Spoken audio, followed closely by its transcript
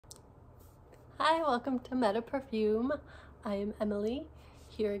Hi, welcome to Meta Perfume. I am Emily,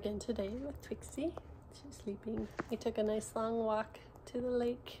 here again today with Twixie. She's sleeping. We took a nice long walk to the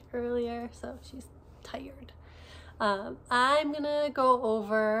lake earlier, so she's tired. I'm gonna go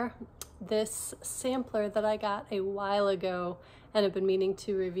over this sampler that I got a while ago and have been meaning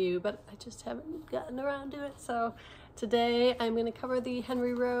to review, but I just haven't gotten around to it. So today I'm gonna cover the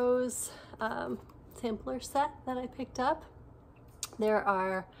Henry Rose sampler set that I picked up.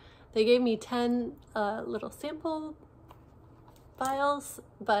 They gave me 10 little sample vials,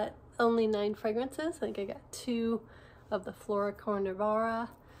 but only 9 fragrances. I think I got 2 of the Flora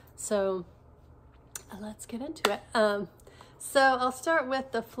Carnivora. So let's get into it. So I'll start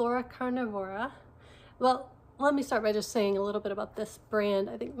with the Flora Carnivora. Well, let me start by just saying a little bit about this brand.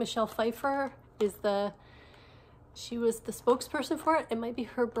 I think Michelle Pfeiffer she was the spokesperson for it. It might be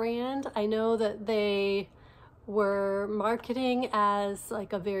her brand. I know that they were marketing as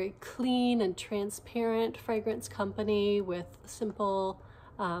like a very clean and transparent fragrance company with simple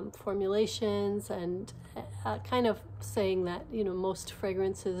formulations, and kind of saying that, you know, most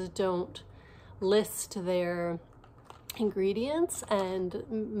fragrances don't list their ingredients and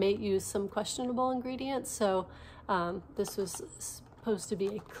may use some questionable ingredients. So this was supposed to be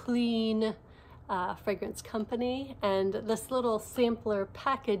a clean fragrance company, and this little sampler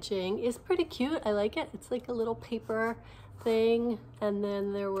packaging is pretty cute. I like it. It's like a little paper thing, and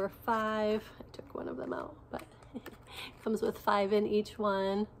then there were 5. I took one of them out, but it comes with 5 in each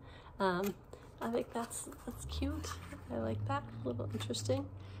one. I think that's cute. I like that. A little interesting.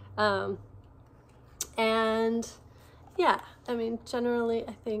 And yeah, I mean, generally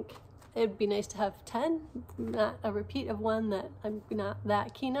I think it'd be nice to have 10, not a repeat of one that I'm not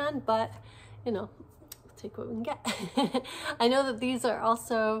that keen on, but you know, take what we can get. I know that these are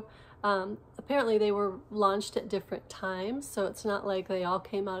also, apparently they were launched at different times, so it's not like they all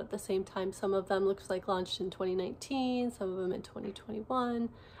came out at the same time. Some of them looks like launched in 2019, some of them in 2021,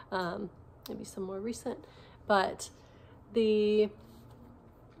 maybe some more recent. But the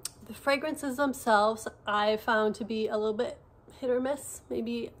fragrances themselves I found to be a little bit hit or miss,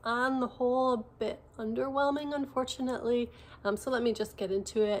 maybe on the whole a bit underwhelming, unfortunately. So let me just get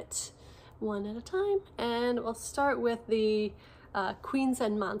into it one at a time, and we'll start with the Queens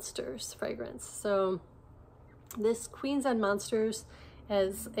and Monsters fragrance. So this Queens and Monsters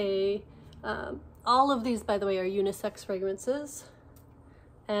is all of these, by the way, are unisex fragrances,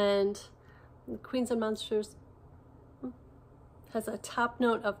 and Queens and Monsters has a top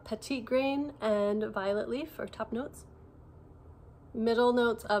note of petite grain and violet leaf, or top notes, middle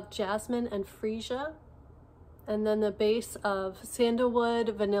notes of jasmine and freesia, and then the base of sandalwood,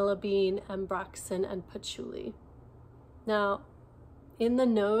 vanilla bean, ambroxan, and patchouli. Now, in the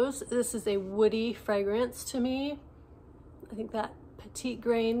nose, this is a woody fragrance to me. I think that petite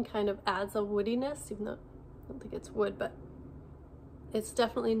grain kind of adds a woodiness, even though I don't think it's wood, but it's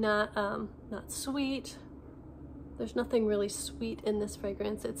definitely not sweet. There's nothing really sweet in this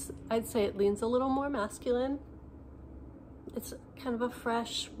fragrance. I'd say it leans a little more masculine. It's kind of a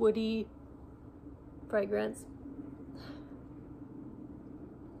fresh, woody fragrance.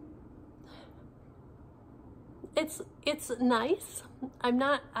 It's nice. I'm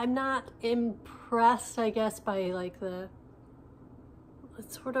not impressed, I guess, by like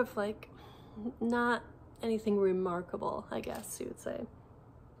it's sort of like not anything remarkable, I guess you would say.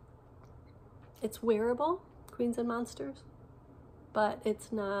 It's wearable, Queens and Monsters, but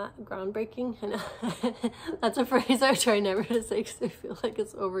it's not groundbreaking. And that's a phrase I try never to say because I feel like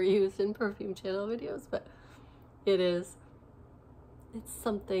it's overused in perfume channel videos, but it is. It's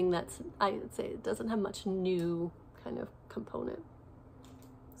something that's, I would say, it doesn't have much new kind of component.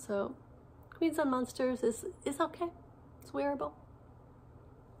 So Queens and Monsters is okay. It's wearable.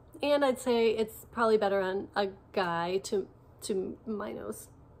 And I'd say it's probably better on a guy to my nose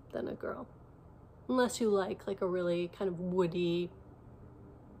than a girl. Unless you like a really kind of woody,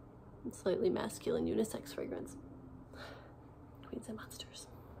 slightly masculine unisex fragrance. Queens and Monsters.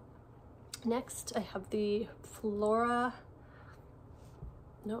 Next, I have the Flora.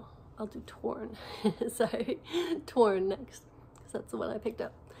 No, I'll do Torn. Sorry, Torn next, because that's the one I picked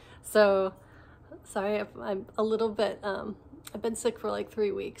up. So, sorry, I'm a little bit, I've been sick for like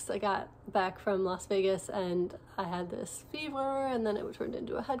 3 weeks. I got back from Las Vegas and I had this fever, and then it turned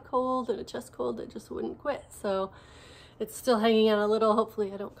into a head cold and a chest cold that just wouldn't quit. So it's still hanging on a little.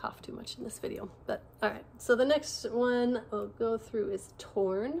 Hopefully I don't cough too much in this video, but all right. So the next one I'll go through is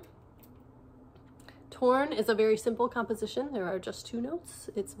Torn. Torn is a very simple composition. There are just 2 notes.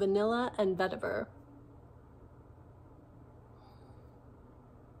 It's vanilla and vetiver.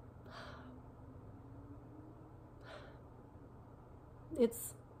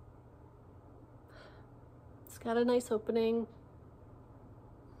 It's got a nice opening.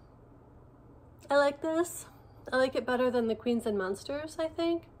 I like this. I like it better than the Queens and Monsters, I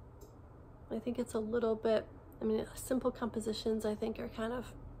think. I think it's a little bit, I mean, simple compositions I think are kind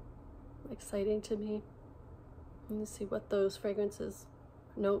of exciting to me. Let me see what those fragrances,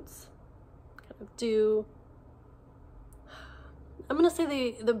 notes kind of do. I'm gonna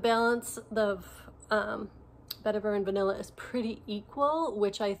say the balance of vetiver and vanilla is pretty equal,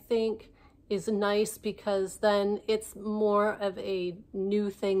 which I think is nice because then it's more of a new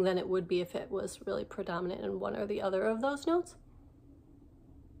thing than it would be if it was really predominant in one or the other of those notes.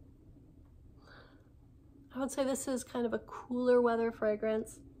 I would say this is kind of a cooler weather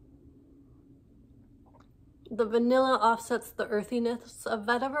fragrance. The vanilla offsets the earthiness of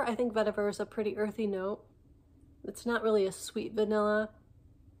vetiver. I think vetiver is a pretty earthy note. It's not really a sweet vanilla,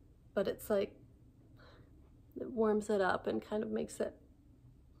 but it's like, it warms it up and kind of makes it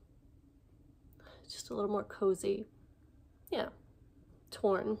just a little more cozy. Yeah,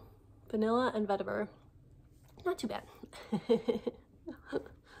 Torn, vanilla and vetiver, not too bad.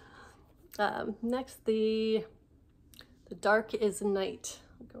 Next, the Dark is Night.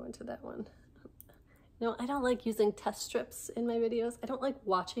 I'll go into that one. No, I don't like using test strips in my videos. I don't like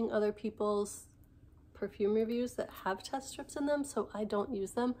watching other people's perfume reviews that have test strips in them, so I don't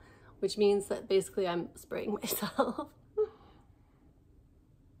use them, which means that basically I'm spraying myself.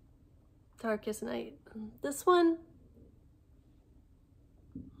 Dark is Night. This one,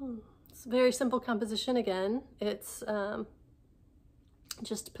 it's a very simple composition again. It's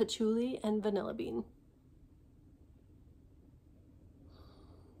just patchouli and vanilla bean.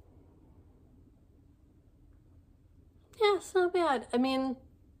 Yeah, it's not bad. I mean,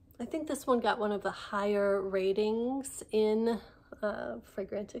 I think this one got one of the higher ratings in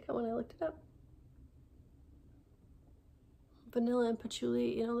Fragrantica when I looked it up. Vanilla and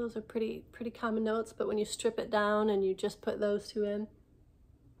patchouli, you know, those are pretty common notes, but when you strip it down and you just put those two in,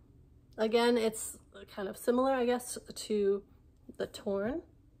 again, it's kind of similar, I guess, to the Torn.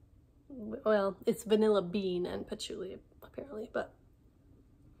 Well, it's vanilla bean and patchouli, apparently, but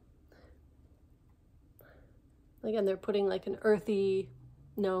again, they're putting like an earthy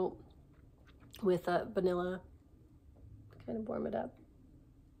note with a vanilla to kind of warm it up.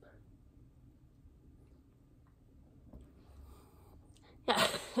 Yeah.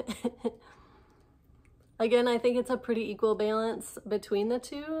 Again, I think it's a pretty equal balance between the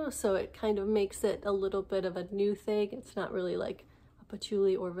two, so it kind of makes it a little bit of a new thing. It's not really like a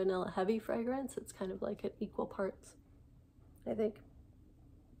patchouli or vanilla heavy fragrance. It's kind of like at equal parts, I think.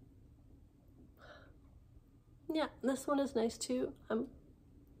 Yeah, this one is nice too. I'm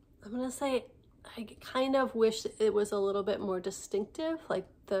gonna say I kind of wish it was a little bit more distinctive, like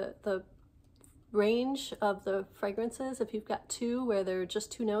the range of the fragrances. If you've got two where they're just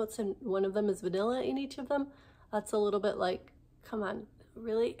two notes and one of them is vanilla in each of them, that's a little bit like, come on,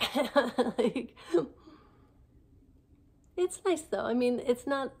 really? Like, it's nice though. I mean, it's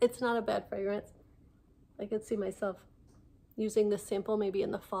not a bad fragrance. I could see myself using this sample maybe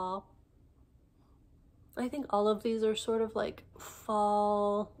in the fall. I think all of these are sort of like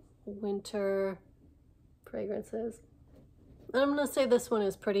fall, winter fragrances. And I'm gonna say this one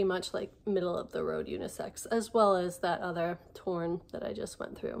is pretty much like middle of the road unisex, as well as that other Torn that I just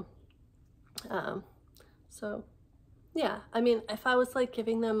went through. So yeah, I mean, if I was like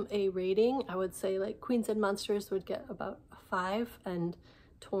giving them a rating, I would say like Queens and Monsters would get about a 5, and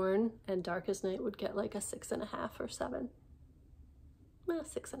Torn and Dark as Night would get like a 6.5 or 7.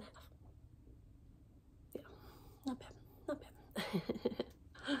 6.5. Yeah, not bad, not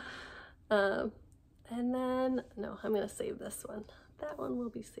bad. And then, no, I'm gonna save this one. That one will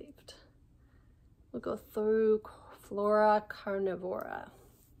be saved. We'll go through Flora Carnivora.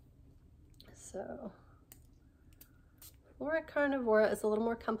 So, Flora Carnivora is a little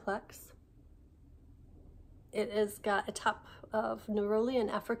more complex. It has got a top of neroli and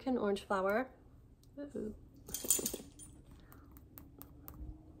African orange flower. Ooh.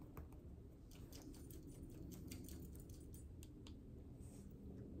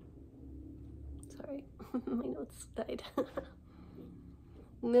 Sorry, my notes died.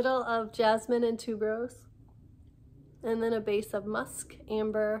 Middle of jasmine and tuberose. And then a base of musk,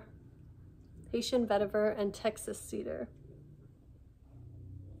 amber, Haitian vetiver, and Texas cedar.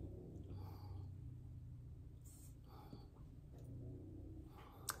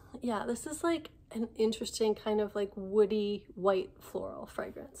 Yeah, this is like an interesting kind of like woody white floral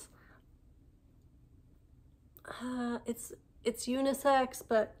fragrance. It's unisex,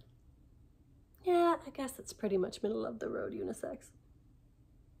 but yeah, I guess it's pretty much middle of the road unisex.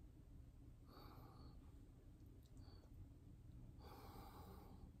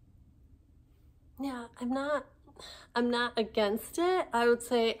 Yeah, I'm not against it. I would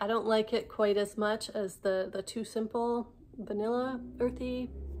say I don't like it quite as much as the Too Simple vanilla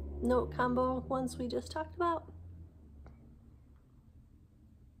earthy note combo ones we just talked about.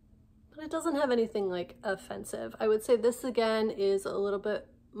 But it doesn't have anything like offensive. I would say this again is a little bit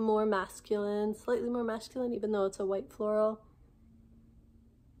more masculine, slightly more masculine, even though it's a white floral.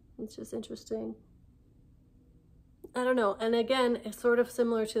 It's just interesting. I don't know. And again, it's sort of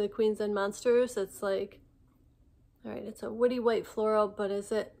similar to the Queens and Monsters. It's like, all right, it's a woody white floral, but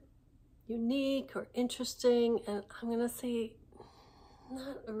is it unique or interesting? And I'm gonna say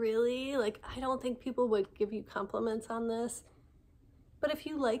not really. Like, I don't think people would give you compliments on this. But if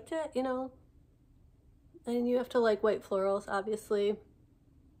you liked it, you know, and you have to like white florals, obviously,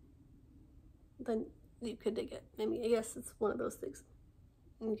 then you could dig it. I mean, I guess it's one of those things.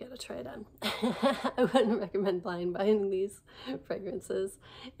 You gotta try it on. I wouldn't recommend blind buying these fragrances.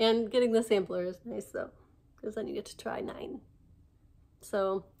 And getting the sampler is nice though, because then you get to try 9.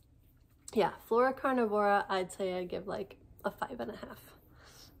 So yeah, Flora Carnivora, I'd say I'd give like a 5.5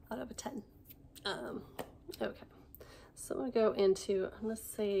 out of a 10. Okay, so I'm gonna go into, I'm gonna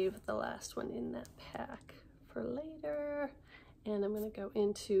save the last one in that pack for later. And I'm gonna go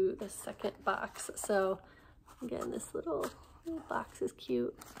into the second box. So again, this little box is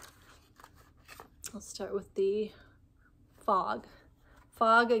cute. I'll start with the Fog.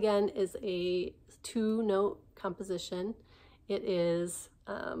 Fog again is a 2-note composition. It is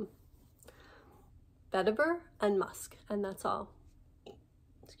vetiver and musk, and that's all.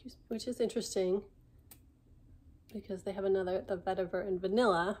 Excuse me, which is interesting because they have another, the vetiver and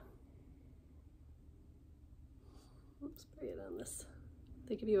vanilla. Let's spray it on this.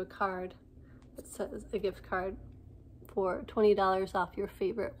 They give you a card that says a gift card for $20 off your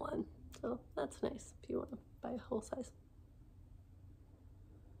favorite one. So that's nice if you want to buy a whole size.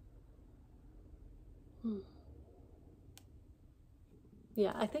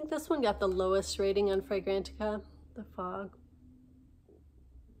 Yeah, I think this one got the lowest rating on Fragrantica, the Fog.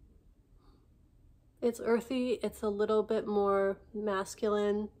 It's earthy, it's a little bit more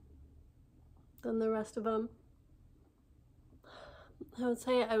masculine than the rest of them. I would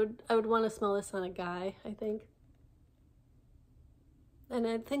say I would want to smell this on a guy, I think. And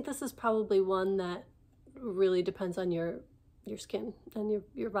I think this is probably one that really depends on your skin and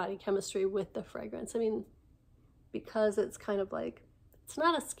your body chemistry with the fragrance. I mean, because it's kind of like, it's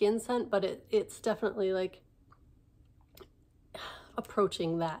not a skin scent, but it's definitely like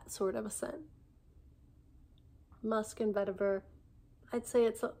approaching that sort of a scent. Musk and vetiver. I'd say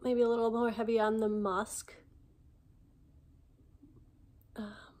it's maybe a little more heavy on the musk.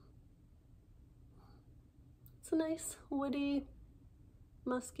 It's a nice woody,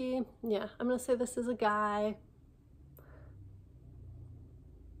 musky. Yeah, I'm gonna say this is a guy.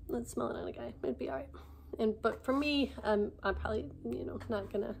 Let's smell it on a guy. It'd be all right. But for me, I'm probably, you know,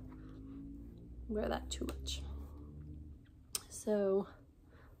 not gonna wear that too much. So,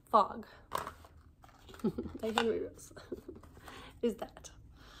 Fog by Henry Rose is that.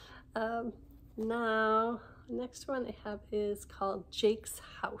 Now, the next one I have is called Jake's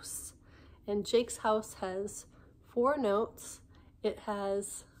House. And Jake's House has 4 notes. It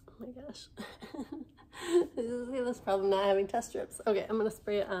has, oh my gosh, this problem not having test strips. Okay, I'm gonna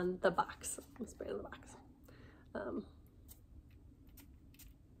spray it on the box. I'm gonna spray it on the box.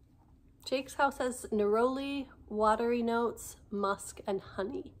 Jake's House has neroli, watery notes, musk, and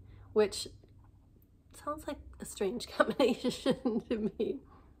honey, which sounds like a strange combination to me.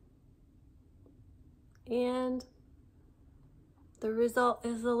 And the result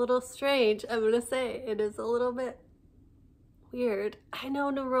is a little strange, I'm gonna say. It is a little bit weird. I know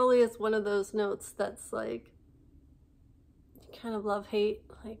neroli is one of those notes that's like, you kind of love-hate.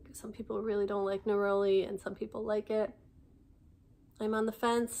 Like, some people really don't like neroli and some people like it. I'm on the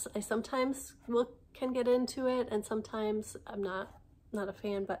fence. I sometimes can get into it and sometimes I'm not a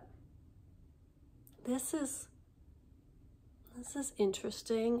fan, but this is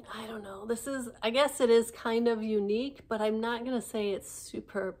interesting. I don't know. This is, I guess it is kind of unique, but I'm not gonna say it's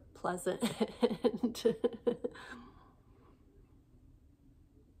super pleasant.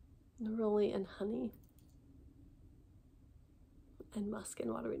 Neroli and honey and musk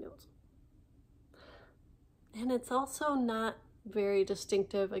and watery notes. And it's also not very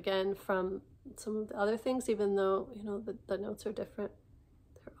distinctive, again, from some of the other things, even though, you know, the notes are different.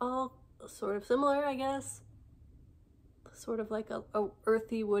 They're all sort of similar, I guess. Sort of like a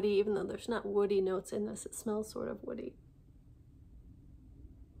earthy woody, even though there's not woody notes in this, it smells sort of woody.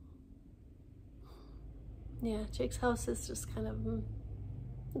 Yeah, Jake's House is just kind of,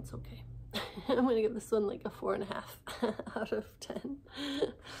 it's okay. I'm gonna give this one like a 4.5 out of 10.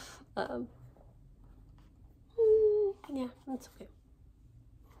 Yeah, that's okay.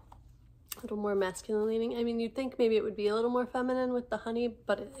 A little more masculine leaning. I mean, you'd think maybe it would be a little more feminine with the honey,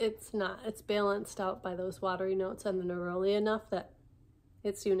 but it's not. It's balanced out by those watery notes and the neroli enough that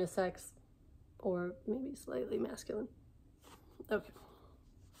it's unisex or maybe slightly masculine. Okay.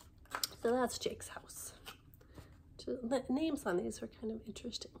 So that's Jake's house. The names on these are kind of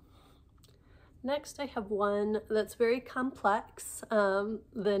interesting. Next, I have one that's very complex.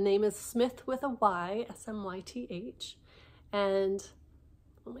 The name is Smyth with a Y, S-M-Y-T-H. And,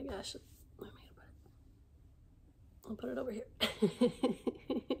 oh my gosh, where am I gonna put it? I'll put it over here.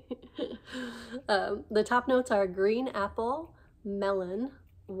 The top notes are green apple, melon,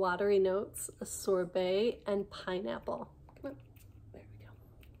 watery notes, sorbet, and pineapple. Come on. There we go.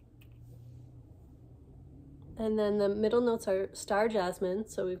 And then the middle notes are star jasmine.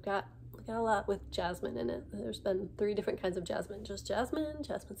 So we got a lot with jasmine in it. There's been 3 different kinds of jasmine. Just jasmine,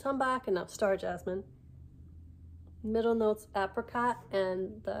 jasmine sambac, and now star jasmine. Middle notes apricot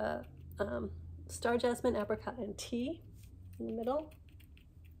and the star jasmine, apricot, and tea in the middle.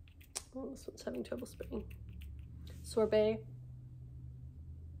 Oh, this one's having trouble spraying. Sorbet.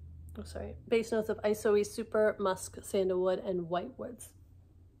 Oh, sorry. Base notes of isoe, super, musk, sandalwood, and whitewoods.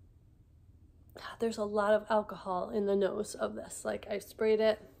 There's a lot of alcohol in the nose of this. Like, I sprayed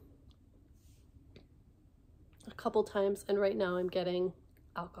it a couple times, and right now I'm getting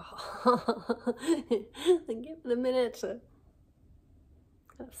alcohol. Give it a minute to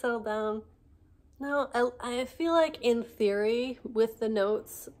kind of settle down. Now, I feel like in theory, with the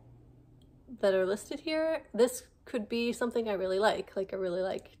notes that are listed here, this could be something I really like. Like, I really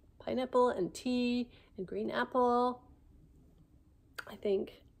like pineapple and tea and green apple. I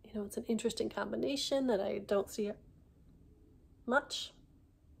think, you know, it's an interesting combination that I don't see much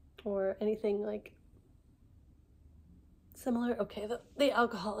or anything like similar. Okay, the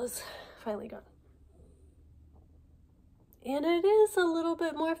alcohol is finally gone. And it is a little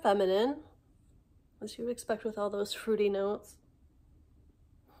bit more feminine, as you would expect with all those fruity notes.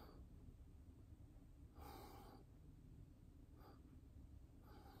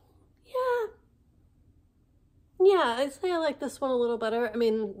 Yeah, I'd say I like this one a little better. I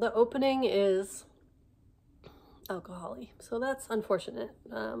mean, the opening is alcohol-y, so that's unfortunate.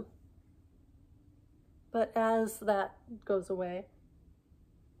 But as that goes away,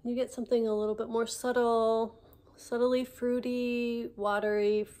 you get something a little bit more subtle, subtly fruity,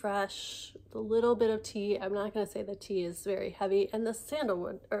 watery, fresh, a little bit of tea. I'm not going to say the tea is very heavy, and the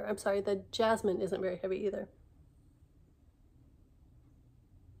sandalwood, or I'm sorry, the jasmine isn't very heavy either.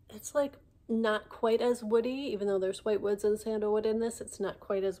 It's like not quite as woody, even though there's whitewoods and sandalwood in this. It's not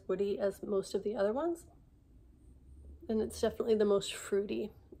quite as woody as most of the other ones. And it's definitely the most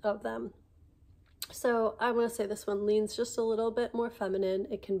fruity of them. So I want to say this one leans just a little bit more feminine.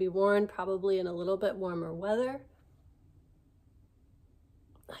 It can be worn probably in a little bit warmer weather.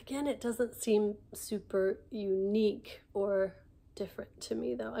 Again, it doesn't seem super unique or different to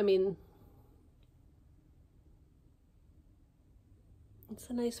me though. I mean, it's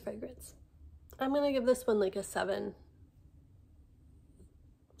a nice fragrance. I'm going to give this one like a 7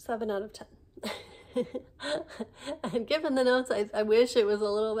 out of 10. And given the notes, I wish it was a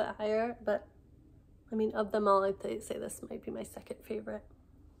little bit higher, but I mean, of them all, I'd say this might be my second favorite.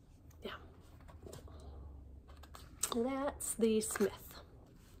 Yeah. That's the Smyth.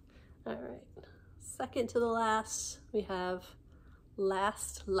 All right. Second to the last, we have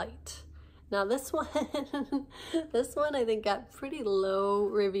Last Light. Now this one, this one I think got pretty low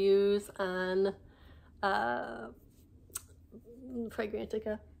reviews on Fragrantica.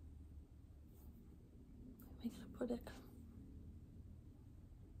 Where am I gonna put it?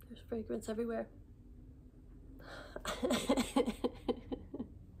 There's fragrance everywhere.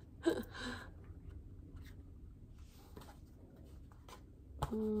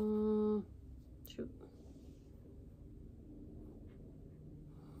 Shoot.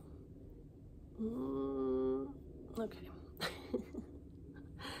 Okay.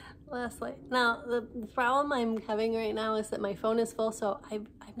 Last Light. Now, the problem I'm having right now is that my phone is full, so I'm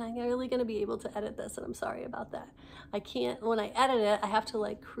not really going to be able to edit this, and I'm sorry about that. I can't, when I edit it, I have to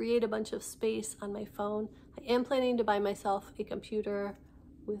like create a bunch of space on my phone. I am planning to buy myself a computer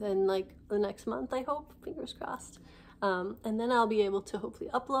within like the next month, I hope, fingers crossed. And then I'll be able to hopefully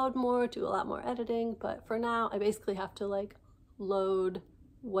upload more, do a lot more editing, but for now, I basically have to like load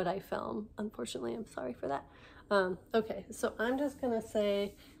what I film. Unfortunately, I'm sorry for that. Okay, so I'm just gonna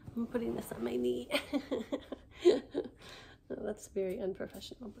say, I'm putting this on my knee. That's very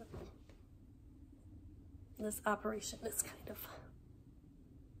unprofessional, but this operation is kind of,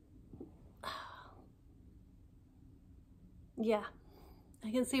 yeah,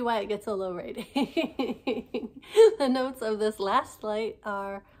 I can see why it gets a low rating. The notes of this last light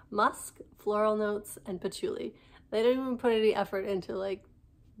are musk, floral notes, and patchouli. They didn't even put any effort into like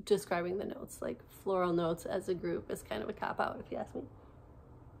describing the notes. Like floral notes as a group is kind of a cop-out if you ask me.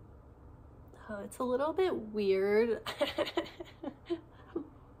 Oh, it's a little bit weird.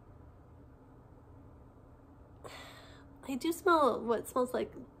 I do smell what smells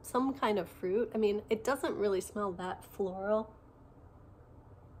like some kind of fruit. I mean, it doesn't really smell that floral.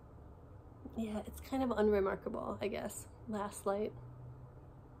 Yeah, it's kind of unremarkable, I guess. Last light.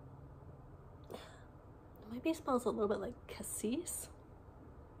 It maybe smells a little bit like cassis.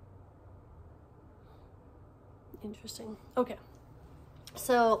 Interesting. Okay.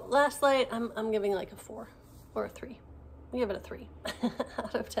 So last light, I'm giving like a 4 or a 3. I give it a 3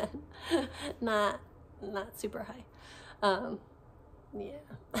 out of 10. Not super high. Yeah.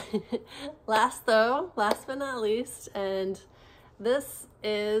 Last but not least, and this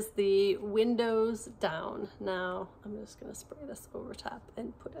is the windows down. Now I'm just gonna spray this over top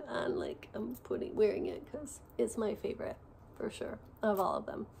and put it on like I'm wearing it because it's my favorite for sure of all of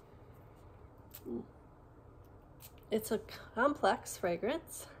them. It's a complex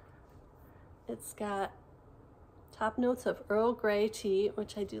fragrance. It's got top notes of Earl Grey tea,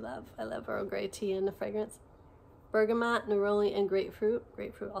 which I do love. I love Earl Grey tea in the fragrance. Bergamot, neroli, and grapefruit.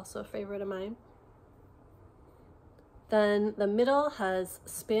 Grapefruit also a favorite of mine. Then the middle has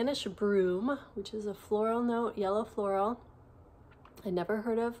Spanish broom, which is a floral note, yellow floral. I never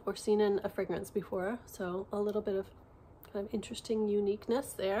heard of or seen in a fragrance before, so a little bit of kind of interesting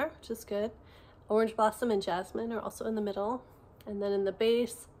uniqueness there, which is good. Orange blossom and jasmine are also in the middle. And then in the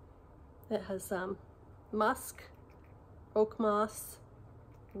base, it has musk, oak moss,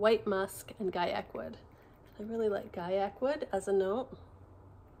 white musk, and gaiac wood. I really like gaiac wood as a note.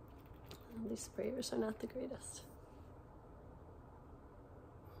 These sprayers are not the greatest.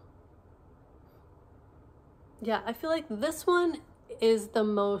 Yeah, I feel like this one is the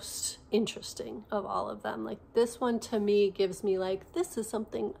most interesting of all of them. Like this one to me gives me like, this is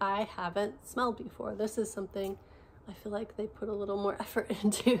something I haven't smelled before. This is something I feel like they put a little more effort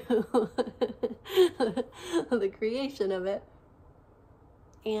into the creation of it.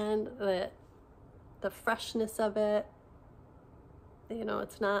 And the freshness of it, you know,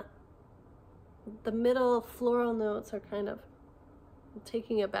 it's not, the middle floral notes are kind of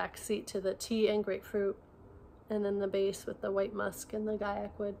taking a back seat to the tea and grapefruit, and then the base with the white musk and the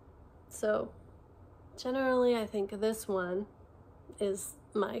gaiac wood. So generally I think this one is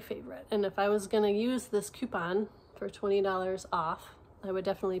my favorite, and if I was gonna use this coupon for $20 off, I would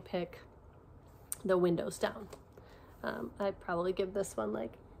definitely pick the windows down. I'd probably give this one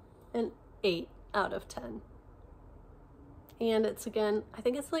like an 8 out of 10. And it's, again, I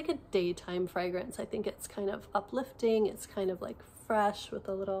think it's like a daytime fragrance. I think it's kind of uplifting. It's kind of like fresh with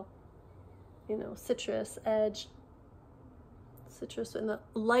a little, you know, citrus edge. Citrus in the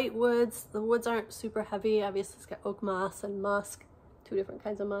light woods. The woods aren't super heavy. Obviously it's got oak moss and musk, 2 different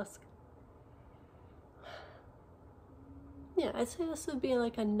kinds of musk. Yeah, I'd say this would be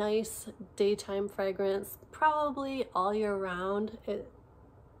like a nice daytime fragrance, probably all year round. It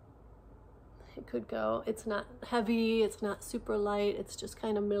could go. It's not heavy, it's not super light, it's just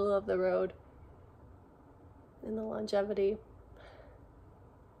kind of middle of the road in the longevity.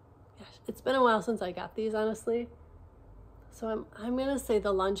 Gosh, it's been a while since I got these, honestly. So I'm gonna say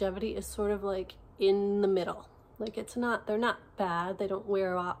the longevity is sort of like in the middle. Like it's not, they're not bad, they don't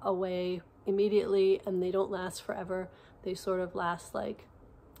wear away immediately, and they don't last forever. They sort of last like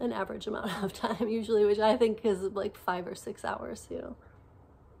an average amount of time usually, which I think is like 5 or 6 hours, you know.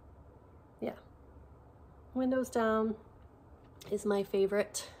 Yeah. Windows down is my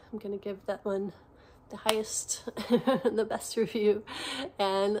favorite. I'm gonna give that one the highest, the best review.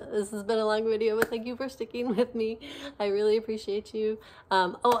 And this has been a long video, but thank you for sticking with me. I really appreciate you.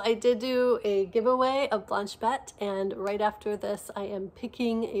 Oh, I did do a giveaway of Blanche Bette, and right after this, I am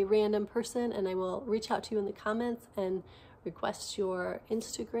picking a random person, and I will reach out to you in the comments and request your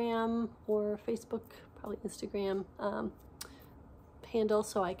Instagram or Facebook, probably Instagram, handle,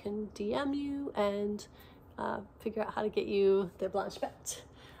 so I can DM you and figure out how to get you the Blanche Bette.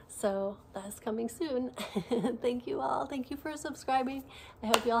 So that's coming soon. Thank you all. Thank you for subscribing. I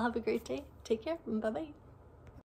hope you all have a great day. Take care. Bye-bye.